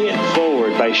 pay it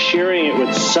forward by sharing it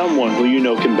with someone who you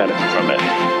know can benefit from it.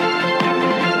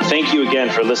 Thank you again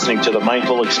for listening to the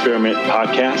Mindful Experiment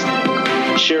podcast,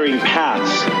 sharing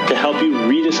paths to help you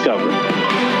rediscover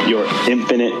your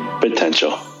infinite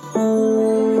potential.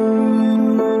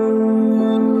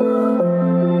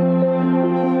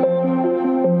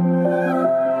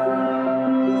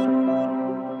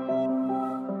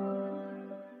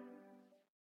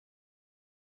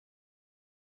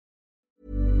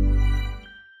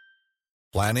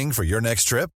 Planning for your next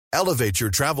trip? Elevate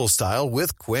your travel style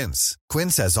with Quince.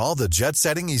 Quince has all the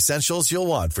jet-setting essentials you'll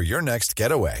want for your next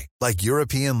getaway, like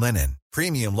European linen,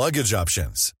 premium luggage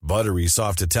options, buttery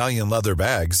soft Italian leather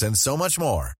bags, and so much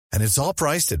more. And it's all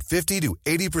priced at 50 to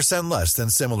 80% less than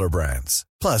similar brands.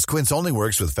 Plus, Quince only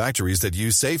works with factories that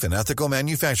use safe and ethical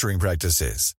manufacturing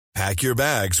practices. Pack your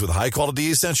bags with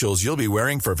high-quality essentials you'll be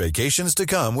wearing for vacations to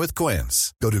come with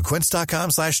Quince. Go to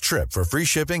quince.com/trip for free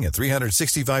shipping and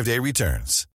 365-day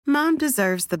returns. Mom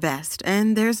deserves the best,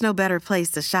 and there's no better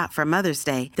place to shop for Mother's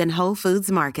Day than Whole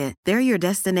Foods Market. They're your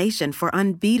destination for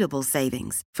unbeatable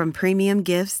savings, from premium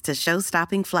gifts to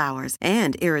show-stopping flowers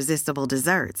and irresistible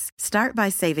desserts. Start by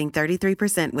saving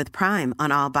 33% with Prime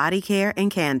on all body care and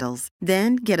candles.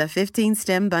 Then get a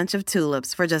 15-stem bunch of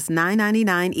tulips for just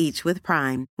 $9.99 each with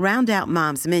Prime. Round out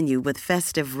Mom's menu with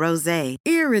festive rosé,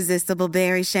 irresistible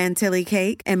berry chantilly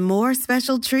cake, and more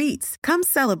special treats. Come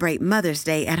celebrate Mother's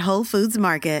Day at Whole Foods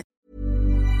Market.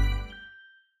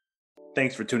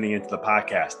 Thanks for tuning into the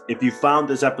podcast. If you found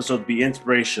this episode to be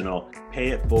inspirational, pay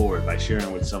it forward by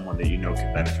sharing with someone that you know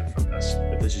can benefit from this.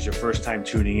 If this is your first time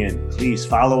tuning in, please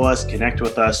follow us, connect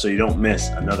with us so you don't miss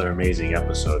another amazing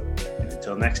episode. And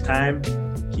until next time,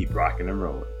 keep rocking and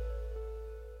rolling.